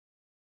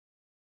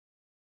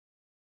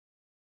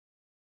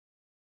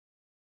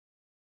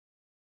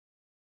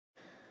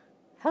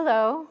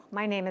Hello,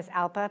 my name is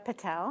Alpa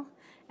Patel,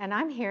 and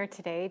I'm here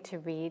today to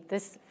read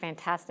this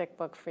fantastic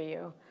book for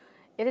you.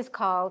 It is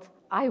called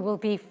I Will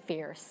Be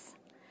Fierce.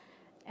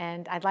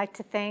 And I'd like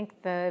to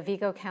thank the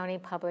Vigo County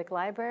Public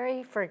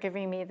Library for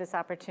giving me this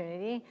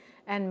opportunity,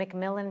 and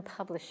Macmillan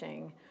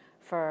Publishing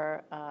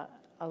for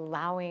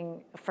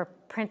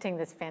printing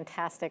this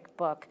fantastic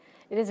book.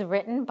 It is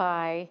written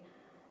by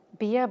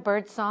Bea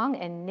Birdsong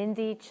and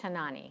𝘞𝘫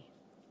𝘞𝘪𝘭𝘭.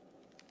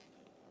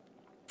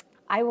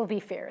 I Will Be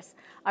Fierce.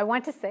 I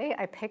want to say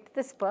I picked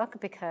this book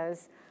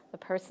because the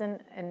person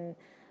and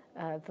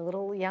the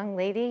little young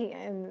lady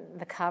in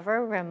the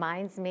cover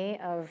reminds me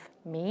of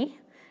me,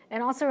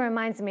 and also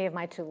reminds me of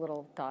my two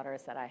little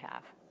daughters that I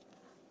have.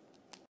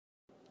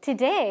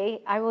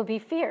 Today, I will be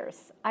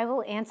fierce. I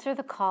will answer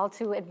the call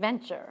to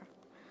adventure.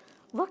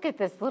 Look at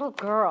this little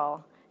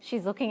girl.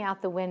 She's looking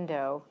out the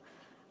window.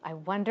 I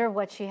wonder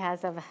what she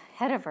has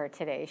ahead of her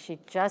today. She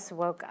just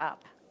woke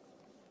up.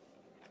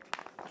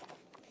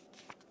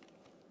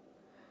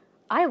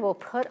 I will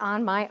put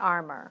on my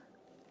armor.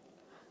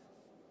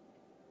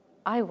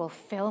 I will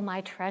fill my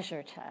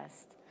treasure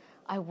chest.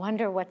 I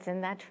wonder what's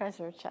in that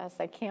treasure chest.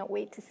 I can't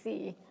wait to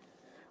see.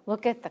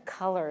 Look at the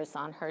colors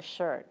on her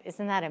shirt.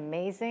 Isn't that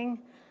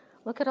amazing?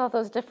 Look at all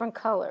those different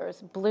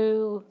colors: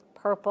 blue,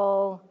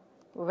 purple,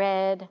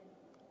 red,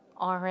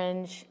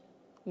 orange,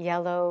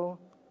 yellow,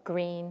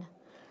 green.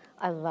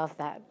 I love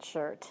that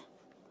shirt.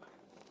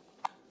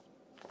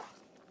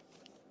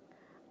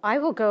 I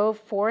will go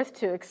forth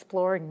to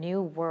explore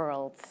new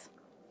worlds.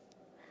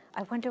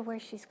 I wonder where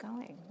she's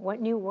going. What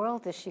new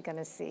world is she going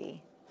to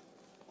see?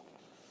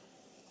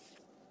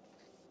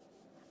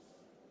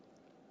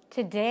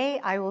 Today,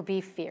 I will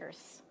be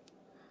fierce.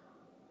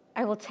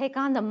 I will take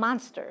on the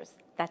monsters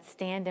that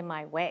stand in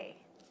my way.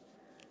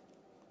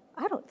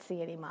 I don't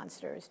see any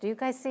monsters. Do you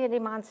guys see any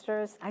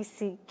monsters? I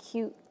see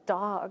cute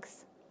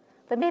dogs.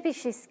 But maybe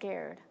she's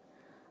scared.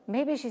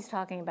 Maybe she's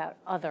talking about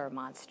other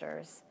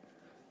monsters.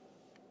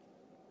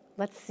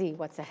 Let's see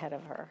what's ahead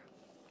of her.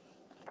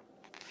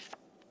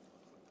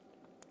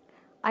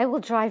 I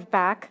will drive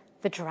back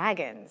the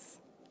dragons.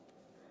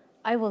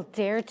 I will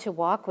dare to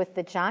walk with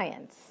the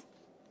giants.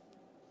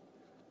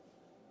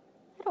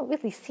 I don't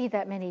really see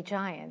that many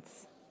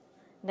giants,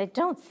 and I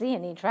don't see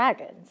any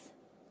dragons.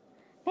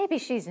 Maybe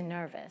she's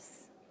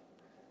nervous.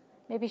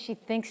 Maybe she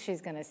thinks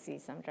she's going to see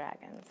some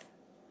dragons.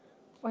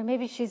 Or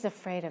maybe she's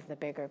afraid of the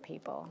bigger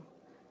people.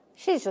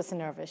 She's just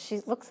nervous.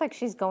 She looks like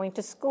she's going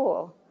to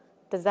school.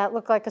 Does that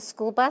look like a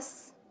school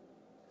bus?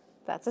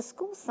 That's a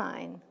school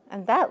sign.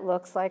 And that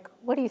looks like,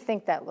 what do you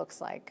think that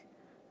looks like?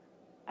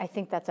 I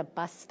think that's a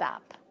bus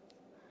stop.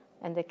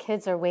 And the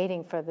kids are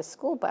waiting for the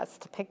school bus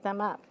to pick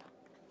them up.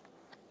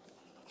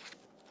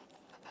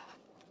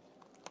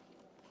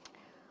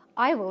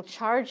 I will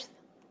charge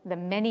the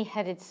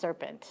many-headed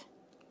serpent.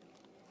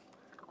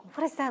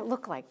 What does that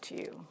look like to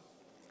you?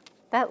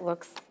 That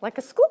looks like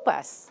a school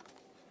bus.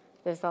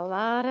 There's a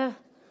lot of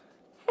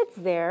heads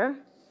there.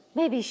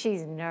 Maybe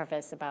she's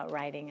nervous about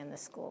riding in the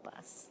school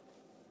bus,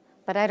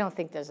 but I don't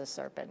think there's a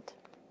serpent.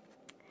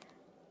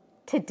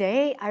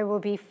 Today, I will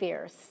be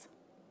fierce.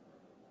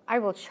 I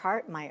will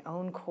chart my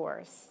own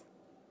course.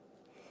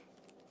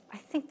 I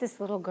think this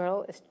little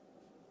girl is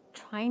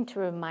trying to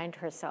remind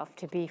herself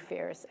to be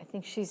fierce. I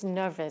think she's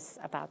nervous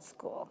about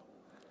school,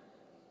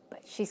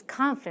 but she's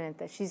confident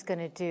that she's going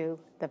to do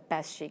the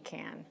best she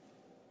can.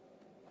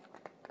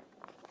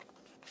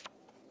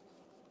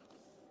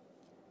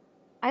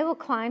 I will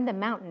climb the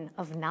mountain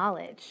of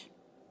knowledge.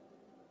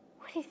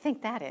 What do you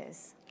think that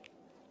is?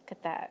 Look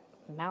at that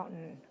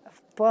mountain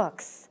of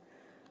books.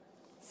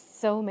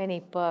 So many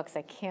books.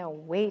 I can't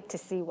wait to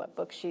see what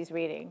books she's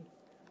reading.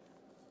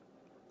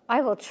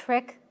 I will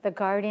trick the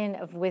guardian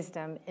of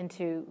wisdom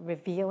into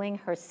revealing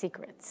her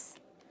secrets.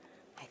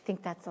 I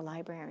think that's a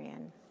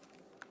librarian.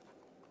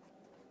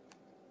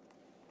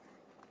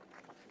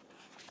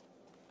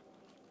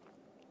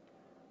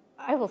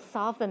 I will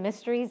solve the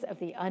mysteries of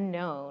the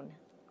unknown.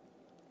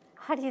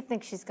 How do you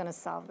think she's going to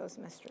solve those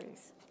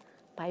mysteries?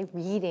 By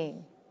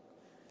reading.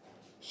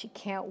 She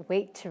can't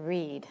wait to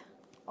read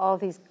all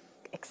these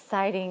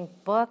exciting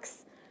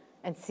books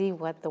and see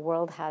what the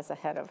world has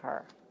ahead of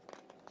her.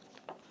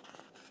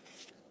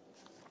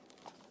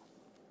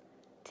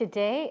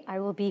 Today, I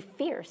will be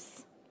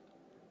fierce.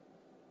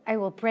 I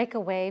will break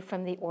away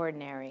from the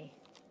ordinary.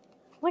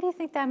 What do you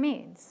think that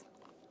means?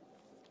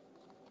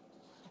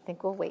 I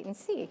think we'll wait and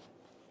see.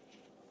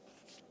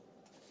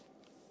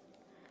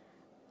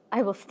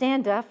 I will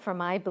stand up for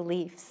my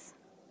beliefs.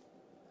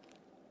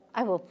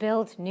 I will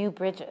build new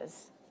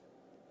bridges.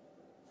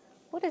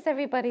 What is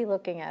everybody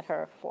looking at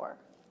her for?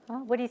 Huh?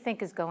 What do you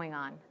think is going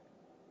on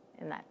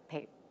in that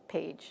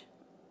page?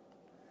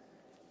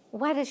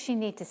 Why does she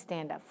need to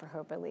stand up for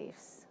her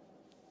beliefs?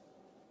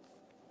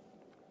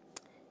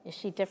 Is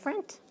she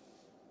different?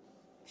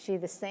 Is she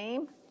the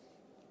same?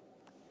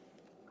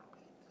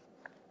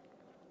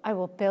 I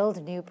will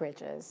build new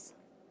bridges.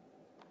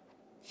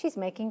 She's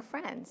making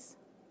friends,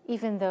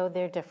 even though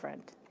they're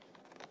different.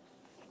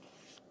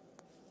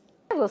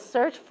 I will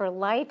search for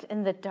light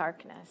in the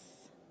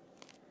darkness.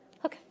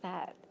 Look at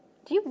that.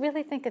 Do you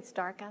really think it's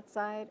dark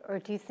outside? Or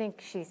do you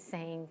think she's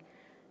saying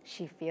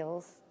she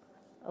feels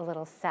a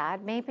little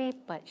sad maybe,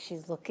 but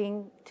she's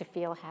looking to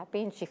feel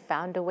happy and she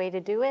found a way to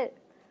do it?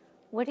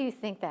 What do you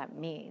think that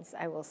means?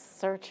 I will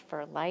search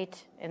for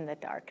light in the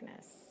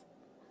darkness.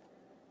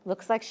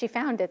 Looks like she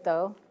found it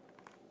though.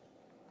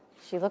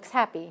 She looks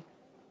happy.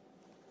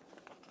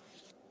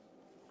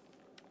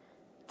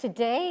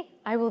 Today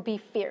I will be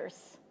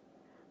fierce.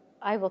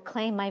 I will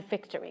claim my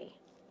victory.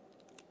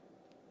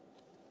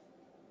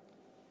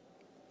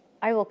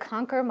 I will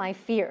conquer my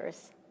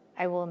fears.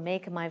 I will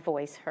make my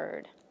voice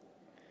heard.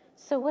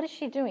 So what is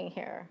she doing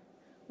here?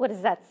 What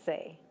does that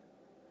say?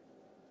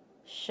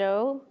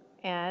 Show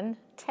and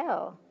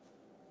tell.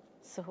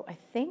 So I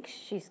think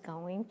she's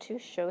going to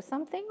show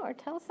something or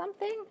tell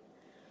something.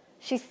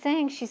 She's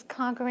saying she's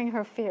conquering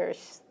her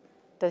fears.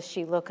 Does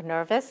she look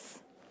nervous?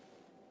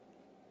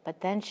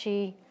 But then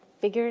she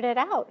figured it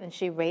out and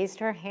she raised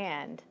her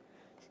hand.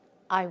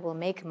 I will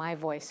make my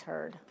voice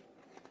heard.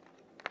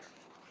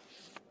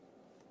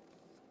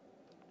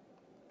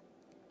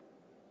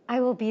 I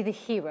will be the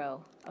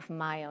hero of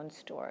my own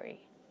story.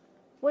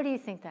 What do you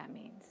think that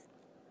means?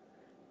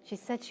 She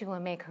said she will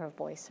make her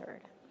voice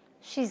heard.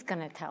 She's going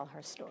to tell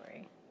her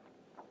story.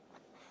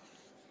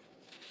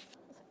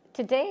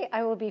 Today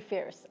I will be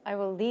fierce. I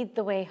will lead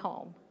the way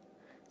home.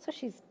 So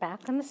she's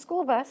back on the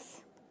school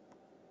bus.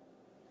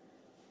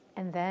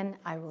 And then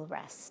I will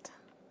rest.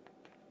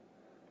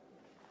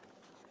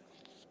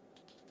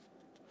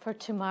 For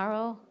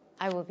tomorrow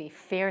I will be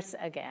fierce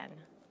again.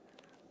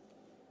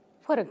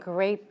 What a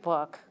great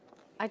book.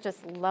 I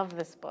just love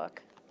this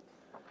book.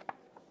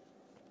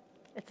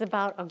 It's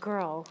about a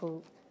girl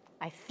who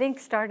I think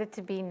started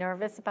to be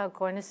nervous about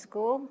going to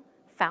school,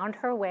 found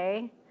her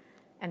way,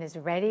 and is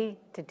ready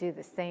to do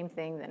the same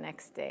thing the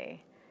next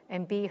day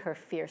and be her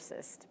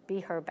fiercest,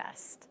 be her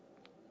best.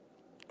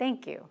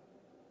 Thank you.